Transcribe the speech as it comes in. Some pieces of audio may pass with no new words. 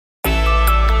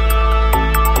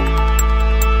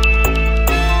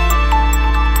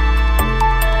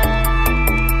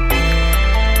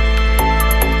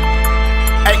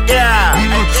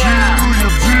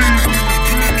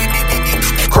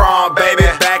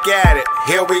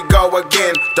Here we go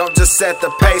again, don't just set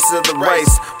the pace of the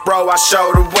race. Bro, I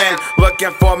show the win,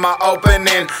 looking for my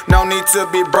opening. No need to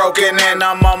be broken in,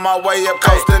 I'm on my way up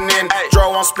coasting in.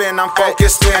 Dro on spin, I'm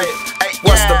focused in.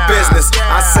 What's the business?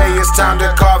 I say it's time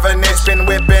to carve an itch. Been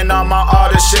whipping on my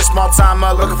artist shit, small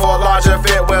timer, looking for a larger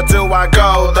fit. Where do I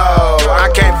go though?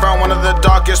 I came from one of the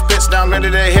darkest pits, now I'm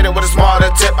ready to hit it with a smarter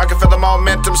tip. I can feel the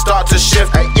momentum start to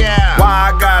shift.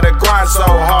 Why I gotta grind so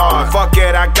hard? Fuck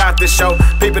it, I got this show.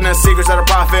 Peeping the secrets of the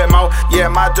profit mode. Yeah,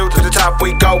 my dude, to the top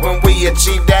we go. When we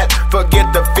achieve that, forget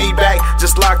the feedback.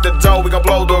 Just lock the door, we gon'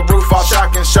 blow the roof off.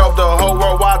 Shock and show the whole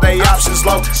world why they options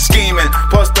low. Scheming,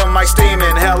 plus the mic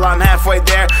steaming. Hell, I'm halfway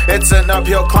there. It's an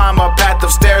uphill climb, a path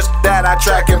of stairs that I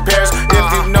track in pairs. If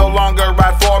you no longer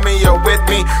ride for me or with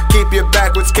me, keep your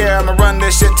backwards care. I'ma run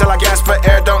this shit till I gasp for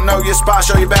air. Don't know your spot,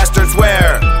 show you bastards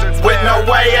where. With no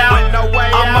way out,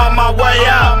 I'm on my way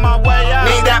out.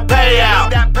 Need that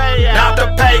payout, not the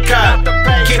pay cut.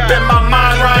 Keeping my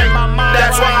mind right,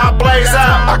 that's why I blaze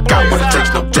out. I got what it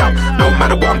takes, no doubt. No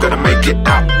matter what, I'm gonna make it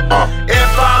out.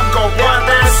 If I'm gon' run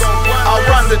this, I'll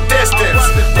run the distance.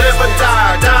 Live or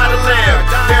die, die to live.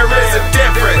 There is a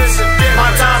difference. My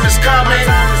time is coming.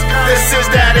 This is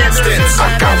that instance.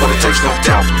 I got what it takes, no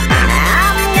doubt.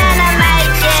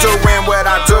 Doing what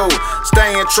I do,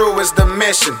 staying true is the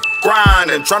mission.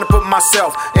 Grinding, trying to put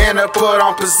myself in a put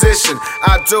on position.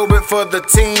 I do it for the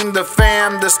team, the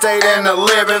fam, the state, and the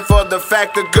living. For the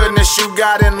fact the goodness you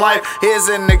got in life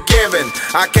isn't a given.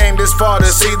 I came this far to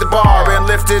see the bar and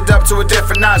lift it up to a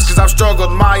different notch. Cause I've struggled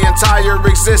my entire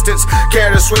existence. Care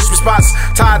to switch me spots,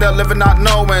 tired of living not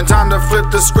knowing. Time to flip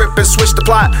the script and switch the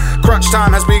plot. Crunch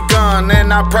time has begun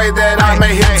and I pray that I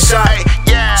may hit the shot.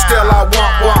 Still I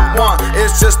want,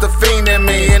 it's just a fiend in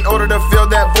me. In order to fill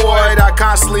that void, I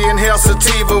constantly inhale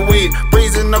sativa weed.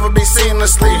 Breezing over me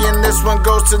seamlessly, and this one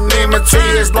goes to Nima T.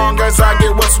 As long as I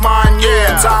get what's mine,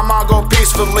 yeah, time I'll go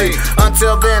peacefully.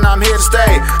 Until then, I'm here to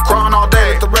stay. Crawling all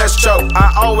day, let the rest choke.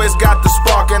 I always got the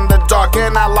spark in the dark,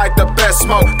 and I like the best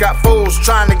smoke. Got fools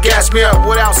trying to gas me up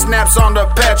without snaps on the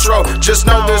petrol. Just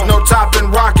know there's no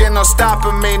topping, rocking, or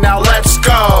stopping me. Now let's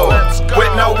go.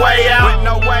 With no way out,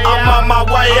 I'm on my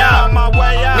way out.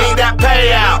 Need that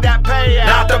payout,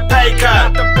 not the pay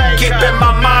cut. Keeping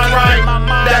my mind right,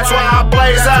 that's why I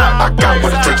blaze out. I got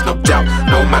what it takes, no doubt.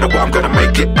 No matter what, I'm gonna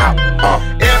make it out.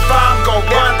 If I'm gon'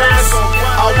 run this,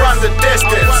 I'll run the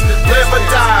distance. Live or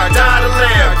die, die to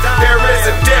live. There is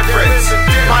a difference.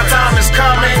 My time is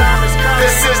coming.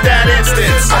 This is that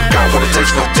instance. I got what it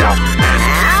takes, no doubt.